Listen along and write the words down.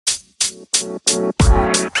Hello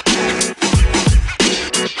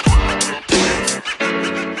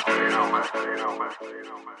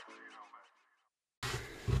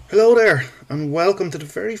there, and welcome to the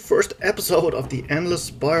very first episode of the Endless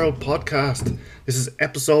Spiral podcast. This is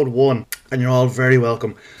episode 1, and you're all very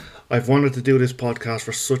welcome. I've wanted to do this podcast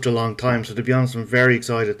for such a long time, so to be honest, I'm very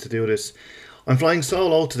excited to do this. I'm flying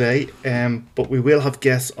solo today, but we will have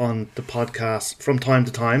guests on the podcast from time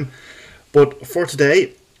to time. But for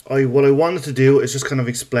today, what I wanted to do is just kind of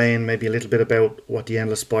explain maybe a little bit about what the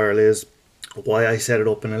Endless Spiral is, why I set it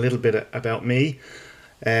up, and a little bit about me.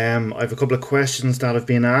 I have a couple of questions that have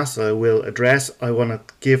been asked I will address. I want to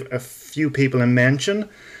give a few people a mention. I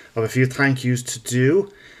have a few thank yous to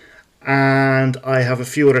do. And I have a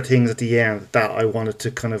few other things at the end that I wanted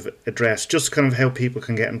to kind of address. Just kind of how people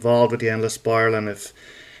can get involved with the Endless Spiral and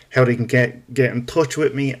how they can get in touch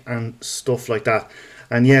with me and stuff like that.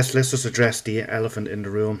 And yes, let's just address the elephant in the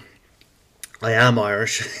room. I am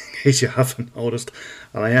Irish, in case you haven't noticed.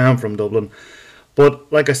 And I am from Dublin.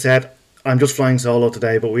 But like I said, I'm just flying solo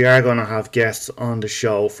today, but we are going to have guests on the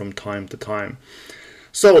show from time to time.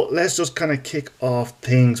 So let's just kind of kick off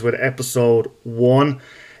things with episode 1.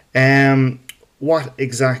 What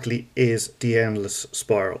exactly is the Endless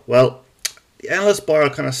Spiral? Well, the Endless Spiral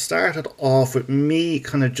kind of started off with me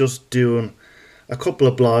kind of just doing a couple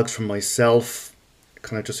of blogs for myself,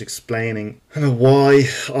 kind of just explaining kind of why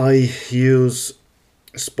I use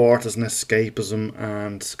sport as an escapism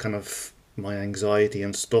and kind of my anxiety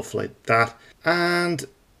and stuff like that. And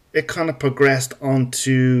it kind of progressed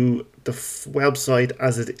onto the website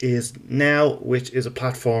as it is now, which is a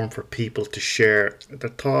platform for people to share their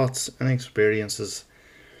thoughts and experiences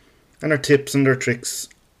and their tips and their tricks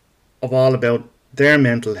of all about their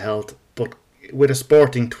mental health, but with a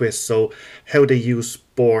sporting twist. So how they use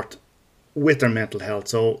sport with their mental health.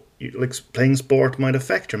 So like playing sport might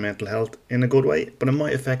affect your mental health in a good way, but it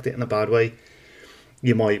might affect it in a bad way.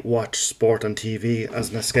 You might watch sport on TV as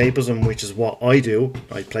an escapism, which is what I do.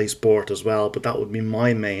 I play sport as well, but that would be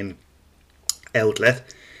my main outlet.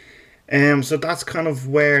 So that's kind of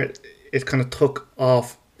where it kind of took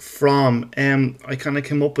off from. I kind of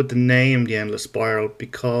came up with the name The Endless Spiral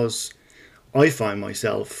because I find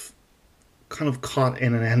myself kind of caught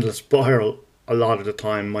in an endless spiral a lot of the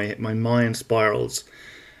time. My mind spirals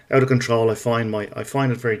out of control. I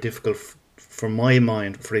find it very difficult for my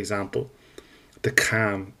mind, for example, to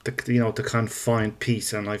calm, to kind of find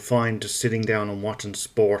peace. And I find just sitting down and watching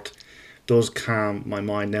sport does calm my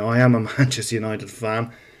mind. Now, I am a Manchester United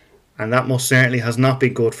fan, and that most certainly has not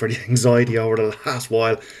been good for the anxiety over the last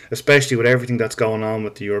while, especially with everything that's going on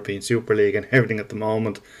with the European Super League and everything at the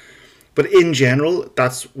moment. But in general,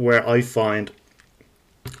 that's where I find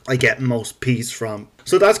I get most peace from.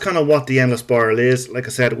 So that's kind of what the Endless Spiral is. Like I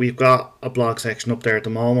said, we've got a blog section up there at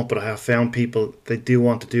the moment, but I have found people, they do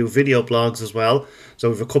want to do video blogs as well. So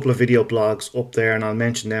we have a couple of video blogs up there, and I'll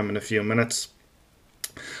mention them in a few minutes.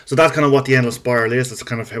 So that's kind of what the Endless Spiral is. That's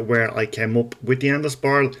kind of where I came up with the Endless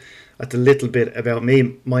Spiral. That's a little bit about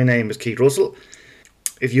me. My name is Keith Russell.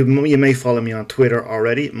 If you may follow me on Twitter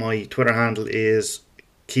already. My Twitter handle is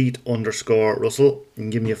Keith_Russell. You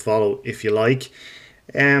can give me a follow if you like.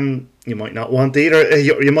 You might not want either.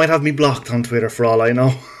 You might have me blocked on Twitter for all I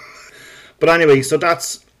know. But anyway, so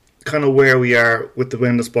that's kind of where we are with the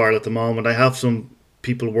Endless Spiral at the moment. I have some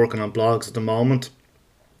people working on blogs at the moment,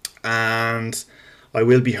 and I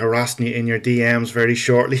will be harassing you in your DMs very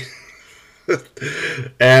shortly.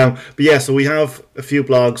 But yeah, so we have a few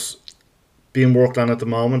blogs being worked on at the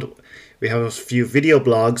moment. We have a few video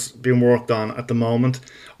blogs being worked on at the moment.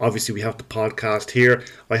 Obviously, we have the podcast here.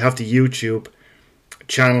 I have the YouTube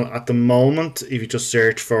channel at the moment. If you just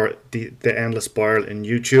search for the Endless Spiral in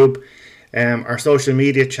YouTube. Our social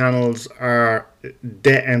media channels are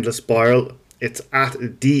The Endless Spiral. It's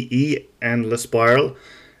at DE Endless Spiral.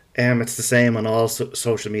 It's the same on all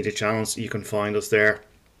social media channels. You can find us there.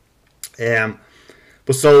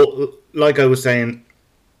 But so, like I was saying,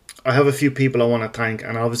 I have a few people I want to thank,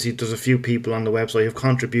 and obviously there's a few people on the website who've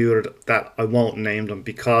contributed that I won't name them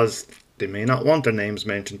because they may not want their names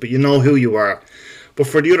mentioned, but you know who you are. But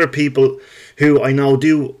for the other people who I know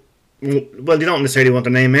do, well, they don't necessarily want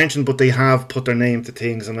their name mentioned, but they have put their name to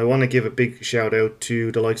things, and I want to give a big shout out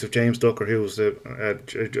to the likes of James Ducker, who's a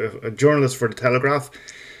journalist for The Telegraph.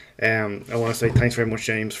 I want to say thanks very much,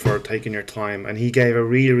 James, for taking your time, and he gave a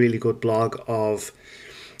really, really good blog of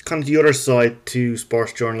kind of the other side to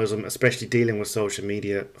sports journalism, especially dealing with social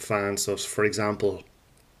media fans. So, for example,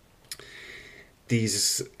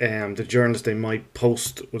 these the journalists, they might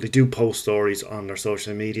post, well, they do post stories on their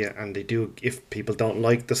social media, and they do, if people don't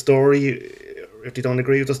like the story if they don't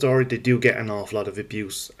agree with the story, they do get an awful lot of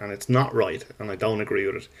abuse, and it's not right, and I don't agree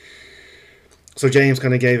with it. So James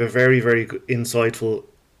kind of gave a very, very good, insightful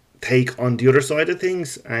take on the other side of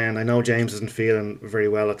things, and I know James isn't feeling very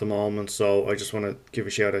well at the moment, so I just want to give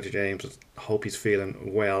a shout out to James. I hope he's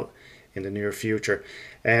feeling well in the near future.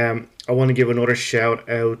 I want to give another shout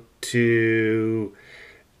out to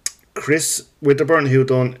Chris Winterburn, who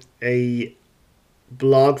done a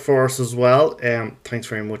blog for us as well. Thanks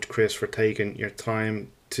very much, Chris, for taking your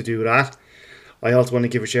time to do that. I also want to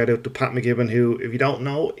give a shout out to Pat McGibbon, who, if you don't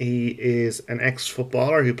know, he is an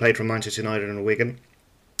ex-footballer who played for Manchester United and Wigan.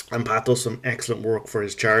 And Pat does some excellent work for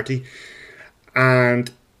his charity.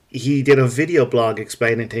 And he did a video blog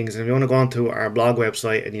explaining things. And if you want to go onto our blog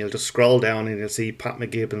website, and you'll just scroll down and you'll see Pat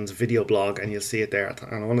McGibbon's video blog, and you'll see it there.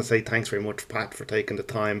 And I want to say thanks very much, Pat, for taking the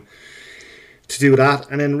time to do that.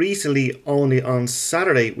 And then recently, only on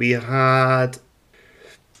Saturday, we had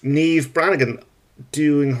Niamh Brannigan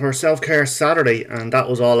doing her self-care Saturday, and that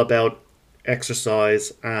was all about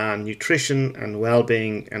exercise and nutrition and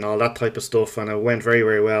well-being and all that type of stuff, and it went very,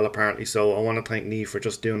 very well apparently. So I want to thank Niamh for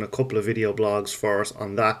just doing a couple of video blogs for us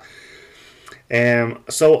on that.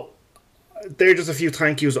 So there are just a few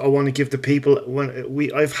thank yous I want to give to people.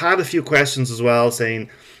 I've had a few questions as well saying,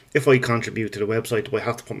 if I contribute to the website, do I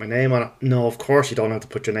have to put my name on it? No, of course you don't have to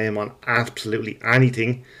put your name on absolutely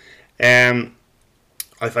anything.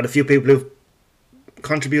 I've had a few people who've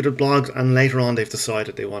contributed blogs, and later on they've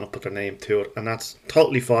decided they want to put their name to it, and that's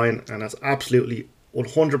totally fine, and that's absolutely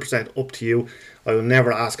 100% up to you. I will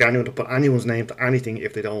never ask anyone to put anyone's name to anything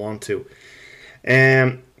if they don't want to.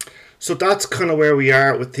 So that's kind of where we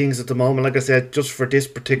are with things at the moment. Like I said, just for this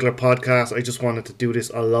particular podcast, I just wanted to do this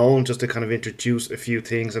alone, just to kind of introduce a few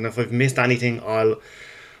things, and if I've missed anything, I'll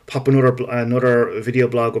pop another video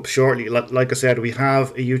blog up shortly. Like I said, we have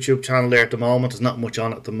a YouTube channel there at the moment. There's not much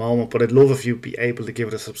on it at the moment, but I'd love if you'd be able to give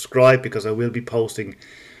it a subscribe, because I will be posting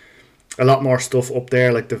a lot more stuff up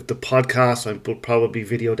there, like the podcasts. I will probably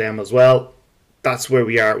video them as well. That's where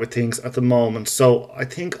we are with things at the moment. So I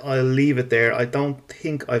think I'll leave it there. I don't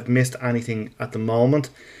think I've missed anything at the moment.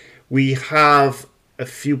 We have a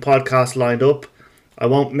few podcasts lined up. I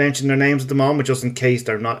won't mention their names at the moment, just in case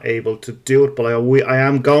they're not able to do it. But I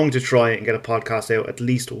am going to try and get a podcast out at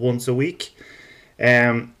least once a week.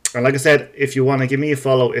 And like I said, if you want to give me a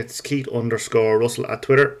follow, it's Keith_Russell at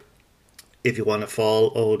Twitter. If you want to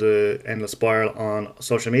follow the Endless Spiral on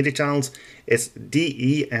social media channels, it's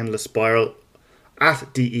DE Endless Spiral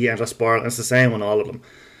at DE Endless Spiral. And it's the same on all of them.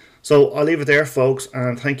 So I'll leave it there, folks,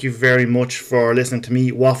 and thank you very much for listening to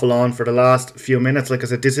me waffle on for the last few minutes. Like I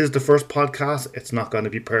said, this is the first podcast. It's not going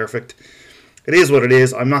to be perfect. It is what it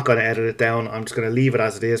is. I'm not going to edit it down. I'm just going to leave it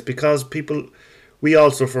as it is, because we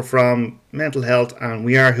all suffer from mental health, and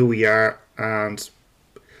we are who we are, and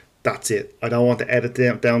that's it. I don't want to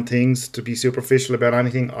edit down things to be superficial about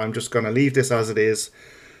anything. I'm just going to leave this as it is.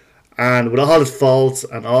 And with all its faults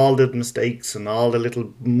and all the mistakes and all the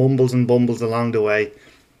little mumbles and bumbles along the way,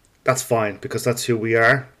 that's fine, because that's who we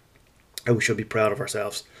are, and we should be proud of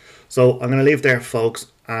ourselves. So I'm going to leave there,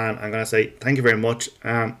 folks, and I'm going to say thank you very much.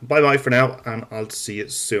 Bye-bye for now, and I'll see you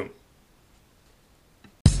soon.